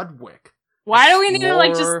Buddy Budwick? Why do we need to,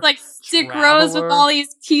 like, just, like, stick Rose with all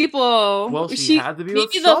these people? Well, she had to be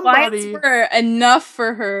with somebody. Maybe the lights were enough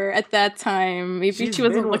for her at that time. Maybe she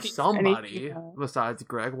wasn't looking with somebody besides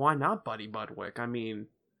Greg. Why not Buddy Budwick? I mean,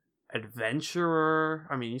 adventurer.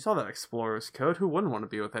 I mean, you saw that Explorer's Code. Who wouldn't want to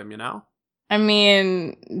be with him, you know? I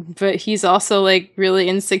mean, but he's also, like, really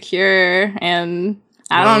insecure, and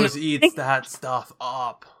I don't know. Rose eats that stuff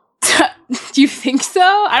up. Do you think so?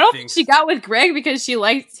 I don't think she got with Greg because she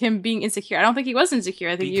liked him being insecure. I don't think he was insecure.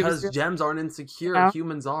 I think because he was gems aren't insecure. No.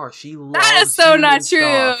 Humans are. She loves that is so not true.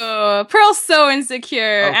 Stuff. Pearl's so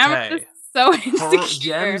insecure. Okay. Amethyst so insecure.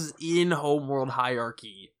 Gems in homeworld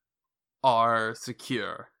hierarchy are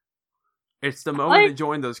secure. It's the moment they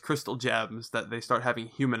join those crystal gems that they start having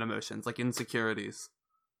human emotions, like insecurities.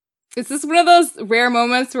 Is this one of those rare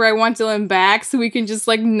moments where I want Dylan back so we can just,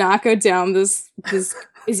 like, not go down this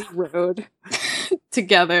crazy road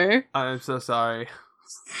together? I'm so sorry.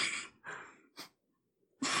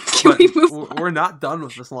 Can we move on? We're not done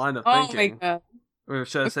with this line of thinking. Oh my god. Or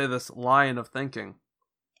should I say this line of thinking?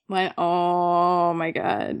 Oh my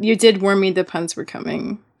god. You did warn me the puns were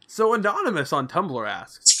coming. So Anonymous on Tumblr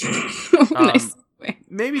asks, nice.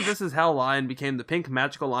 Maybe this is how Lion became the pink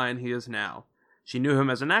magical lion he is now. She knew him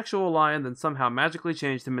as an actual lion, then somehow magically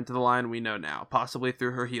changed him into the lion we know now, possibly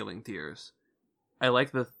through her healing tears. I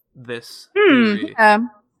like this theory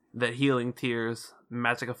that healing tears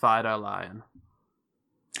magicified our lion.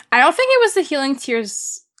 I don't think it was the healing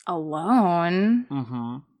tears alone.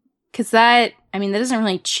 Mm-hmm. Because that doesn't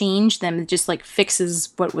really change them. It just, like,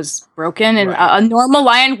 fixes what was broken. And a normal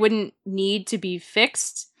lion wouldn't need to be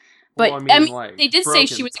fixed. But, like, they did say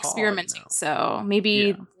she was experimenting, so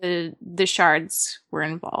maybe the shards were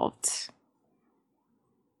involved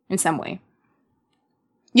in some way.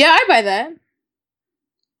 Yeah, I buy that.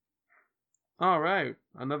 All right,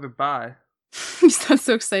 another buy. You sound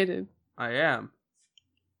so excited. I am.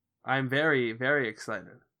 I'm very, very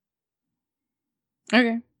excited.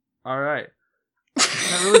 Okay. All right.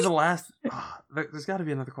 That really the last... there's got to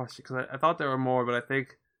be another question, because I thought there were more, but I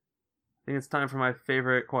think it's time for my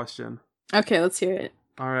favorite question. Okay, let's hear it.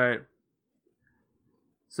 All right.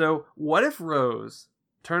 So, what if Rose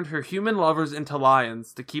turned her human lovers into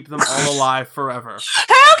lions to keep them all alive forever?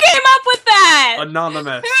 Who came up with that?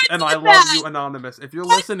 Anonymous. And I love you, Anonymous. If you're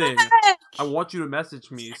listening, I want you to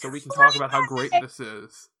message me so we can talk about how great this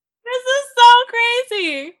is. This is so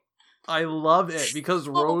crazy. I love it because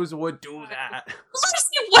Rose would do that. No,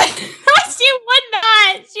 she would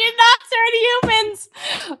not. She would not turn humans,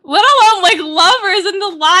 let alone, like, lovers into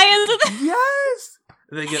lions. Yes!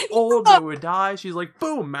 They get old, they would die. She's like,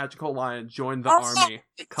 boom, magical lion, join the army.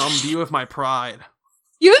 Come be with my pride.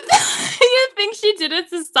 You think she did it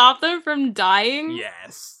to stop them from dying?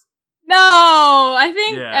 Yes. No, I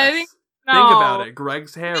think no. Think about it.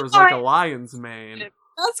 Greg's hair is like a lion's mane.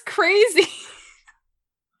 That's crazy.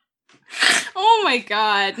 Oh my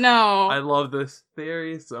god, no. I love this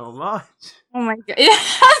theory so much. Oh my god. It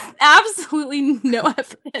has absolutely no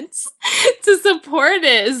evidence to support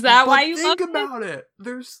it. Is that why you love it? Think about it.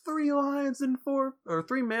 There's 3 lions and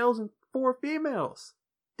 3 males and 4 females.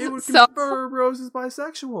 It would confirm Rose is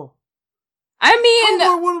bisexual. I mean,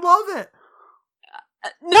 Homer would love it.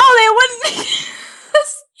 No, they wouldn't.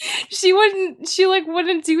 She wouldn't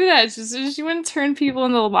do that. She wouldn't turn people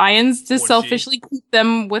into lions to selfishly keep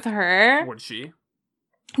them with her. Would she?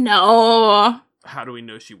 No. How do we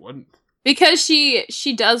know she wouldn't? Because she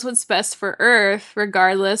does what's best for Earth,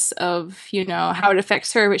 regardless of, how it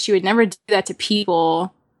affects her, but she would never do that to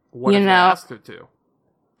people. What if they asked her to?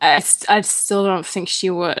 I still don't think she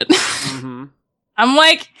would. Mm-hmm. I'm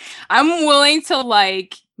willing to,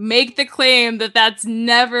 make the claim that that's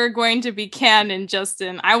never going to be canon,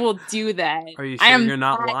 Justin. I will do that. Are you sure you're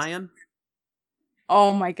not lying?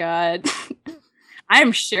 Oh my god.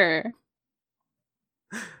 I'm sure.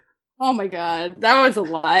 Oh my god. That was a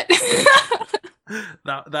lot.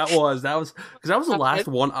 that was because that was the last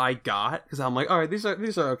one I got, because I'm like, all right, these are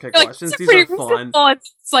okay questions. These are fun.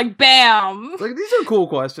 It's like bam. These are cool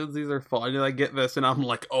questions. These are fun. And I get this, and I'm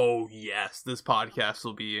like, oh yes, this podcast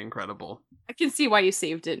will be incredible. I can see why you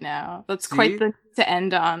saved it now. That's quite the to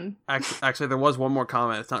end on. Actually, there was one more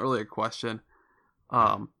comment. It's not really a question.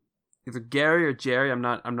 Either Gary or Jerry. I'm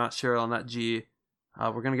not sure on that G.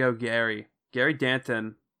 We're gonna go Gary. Gary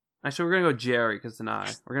Danton. Actually, we're going to go Jerry, because it's an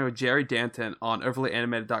I. We're going to go Jerry Danton on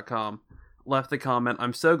overlyanimated.com. Left a comment,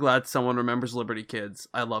 I'm so glad someone remembers Liberty Kids.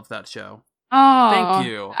 I love that show. Oh. Thank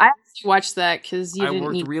you. I actually watched that, because I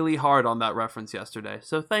worked really hard on that reference yesterday,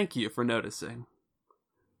 so thank you for noticing.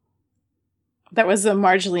 That was a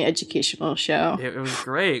marginally educational show. It was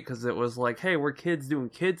great, because it was like, hey, we're kids doing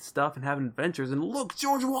kids stuff and having adventures, and look,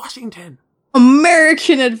 George Washington!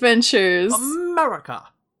 American adventures!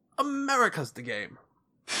 America's the game.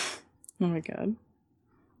 Oh my god.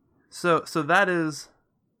 So that is...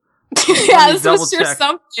 Yeah, this was sure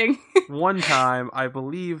something. One time, I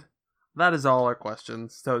believe that is all our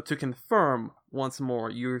questions. So to confirm once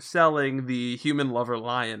more, you're selling the human lover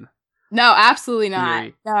lion. No, absolutely not.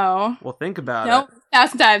 Theory. No. Well, think about it. Nope.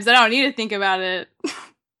 1,000 times. I don't need to think about it.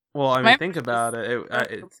 Well, I mean, think about it.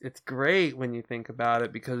 It's great when you think about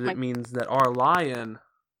it, because it means that our lion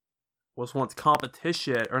was once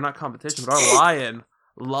competition, or not competition, but our lion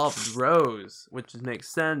loved Rose, which makes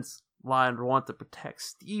sense. Lion would want to protect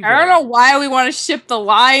Steven. I don't know why we want to ship the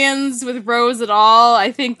lions with Rose at all.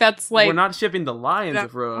 I think that's we're not shipping the lions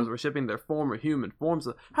with Rose. We're shipping their former human forms.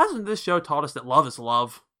 Hasn't this show taught us that love is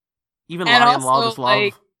love? Even lion love is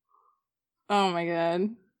love. Oh my god.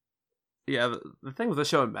 Yeah, the thing with the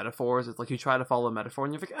show and metaphors is you try to follow a metaphor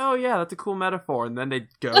and you're like, oh yeah, that's a cool metaphor, and then they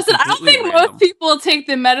go. Listen, I don't think most people take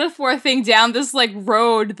the metaphor thing down this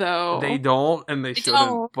road though. They don't, and they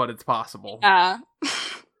shouldn't, but it's possible. Yeah.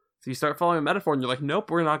 So you start following a metaphor and you're like,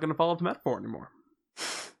 nope, we're not going to follow the metaphor anymore.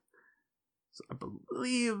 So I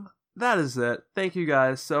believe that is it. Thank you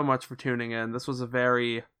guys so much for tuning in. This was a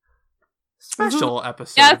very special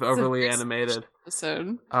episode of Overly Animated.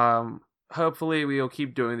 Episode. Hopefully we'll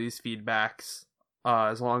keep doing these feedbacks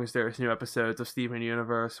as long as there's new episodes of Steven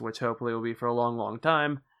Universe, which hopefully will be for a long, long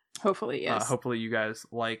time. Hopefully, yes. Hopefully you guys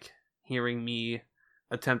like hearing me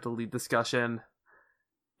attempt to lead discussion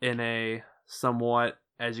in a somewhat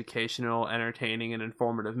educational, entertaining, and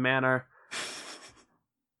informative manner.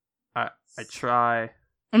 I try.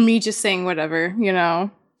 And me just saying whatever,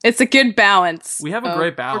 It's a good balance. We have a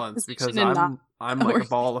great balance, because I'm like a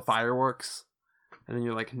ball of fireworks. And then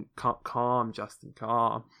you're like, calm, Justin,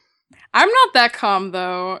 calm. I'm not that calm,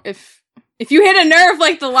 though. If you hit a nerve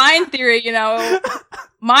like the line theory,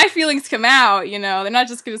 my feelings come out, they're not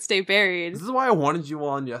just going to stay buried. This is why I wanted you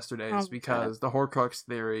on yesterday, because the Horcrux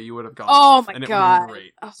theory, you would have gone off, my god.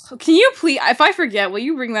 Great. Oh, can you please, if I forget, will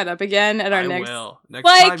you bring that up again at our next? I will. Next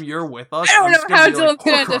time you're with us, I don't know how Dylan's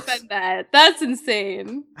going to defend that. That's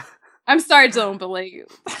insane. I'm sorry, Dylan, but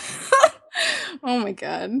oh my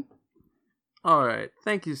god. All right.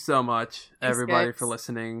 Thank you so much, everybody, guys. for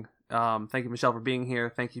listening. Thank you, Michelle, for being here.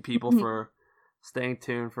 Thank you, people, for staying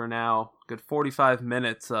tuned for now. Good 45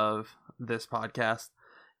 minutes of this podcast.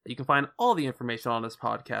 You can find all the information on this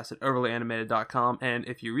podcast at overlyanimated.com. And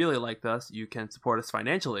if you really liked us, you can support us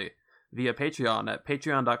financially via Patreon at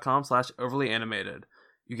patreon.com/overlyanimated.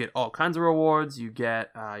 You get all kinds of rewards. You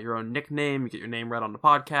get your own nickname. You get your name read on the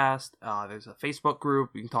podcast. There's a Facebook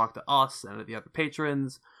group. You can talk to us and the other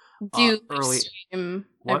patrons. Do early stream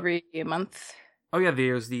every month. Oh yeah,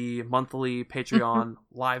 there's the monthly Patreon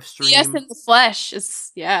live stream. Yes, in the flesh.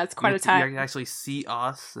 It's quite a time. You can actually see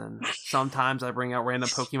us, and sometimes I bring out random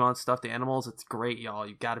Pokemon stuffed animals. It's great, y'all.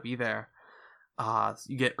 You got to be there.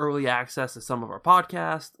 You get early access to some of our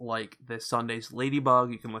podcasts, like this Sunday's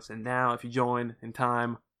Ladybug. You can listen now if you join in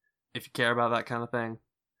time, if you care about that kind of thing.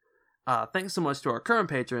 Thanks so much to our current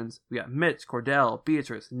patrons. We got Mitch, Cordell,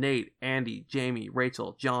 Beatrice, Nate, Andy, Jamie,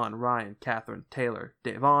 Rachel, John, Ryan, Catherine, Taylor,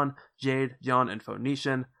 Devon, Jade, John, and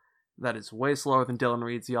Phoenician. That is way slower than Dylan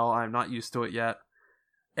reads, y'all. I'm not used to it yet.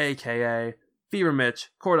 AKA Fever Mitch,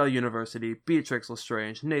 Cordell University, Beatrix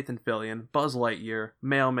Lestrange, Nathan Fillion, Buzz Lightyear,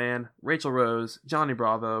 Mailman, Rachel Rose, Johnny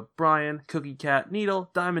Bravo, Brian, Cookie Cat,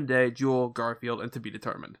 Needle, Diamond Day, Jewel, Garfield, and To Be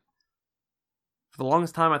Determined. For the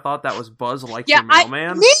longest time, I thought that was Buzz Lightyear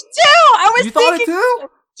Mailman. Me too! I was thought it too?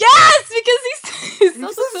 Yes, because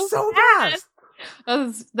he's so fast.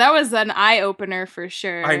 That was an eye-opener for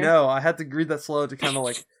sure. I know. I had to read that slow to kind of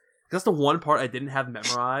like... That's the one part I didn't have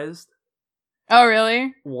memorized. Oh,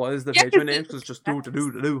 really? Was the patron names, because it's just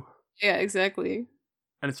do. Yeah, exactly.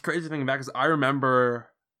 And it's crazy thinking back, because I remember,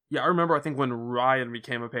 I think when Ryan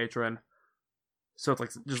became a patron. So it's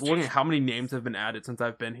like, just looking at how many names have been added since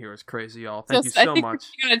I've been here is crazy, y'all. Thank you so much.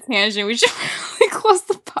 We're on a tangent. We should really close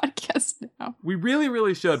the podcast now. We really,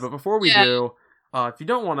 really should. But before we do, if you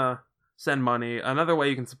don't want to send money, another way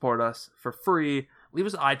you can support us for free, leave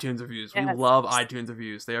us iTunes reviews. Yes. We love iTunes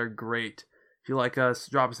reviews. They are great. If you like us,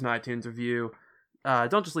 drop us an iTunes review.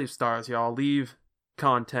 Don't just leave stars, y'all. Leave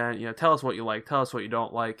content. Tell us what you like. Tell us what you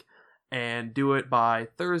don't like. And do it by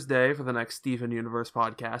Thursday for the next Steven Universe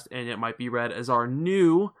podcast. And it might be read as our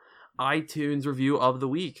new iTunes review of the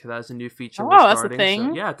week. That's a new feature we're starting. That's a thing.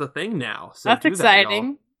 So, yeah, it's a thing now. So that's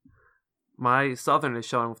exciting. My Southern is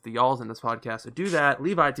showing with the y'alls in this podcast. So do that.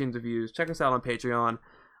 Leave iTunes reviews. Check us out on Patreon.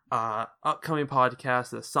 Upcoming podcast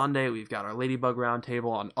this Sunday. We've got our Ladybug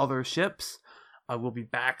Roundtable on other ships. We'll be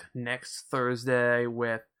back next Thursday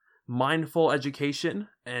with Mindful Education,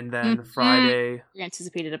 and then Friday, your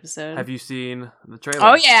anticipated episode. Have you seen the trailer?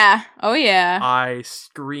 Oh yeah. I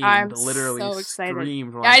screamed. I'm literally so excited.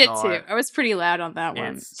 Screamed when I saw did too. It. I was pretty loud on that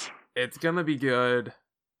one. It's gonna be good.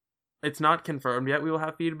 It's not confirmed yet. We will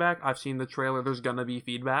have feedback. I've seen the trailer. There's gonna be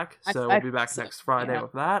feedback, so we'll be back next Friday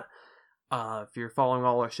with that. If you're following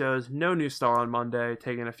all our shows, no new star on Monday.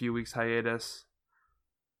 Taking a few weeks hiatus.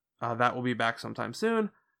 That will be back sometime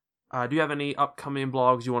soon. Do you have any upcoming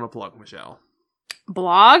blogs you want to plug, Michelle?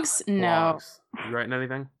 Blogs? No. You writing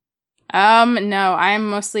anything? No. I'm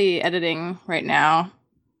mostly editing right now,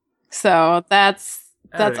 so that's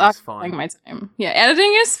occupying my time. Yeah,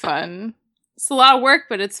 editing is fun. It's a lot of work,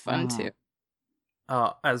 but it's fun too.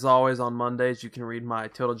 As always, on Mondays, you can read my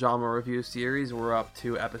Total Drama review series. We're up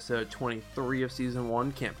to episode 23 of season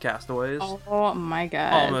 1, Camp Castaways. Oh my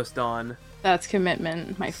god! Almost done. That's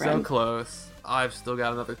commitment, my friend. So close. I've still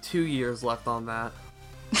got another 2 years left on that.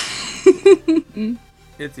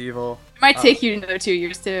 It's evil. It might take you another 2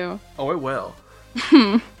 years, too. Oh, it will.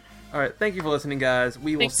 Alright, thank you for listening, guys.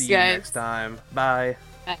 We will see you next time. Bye.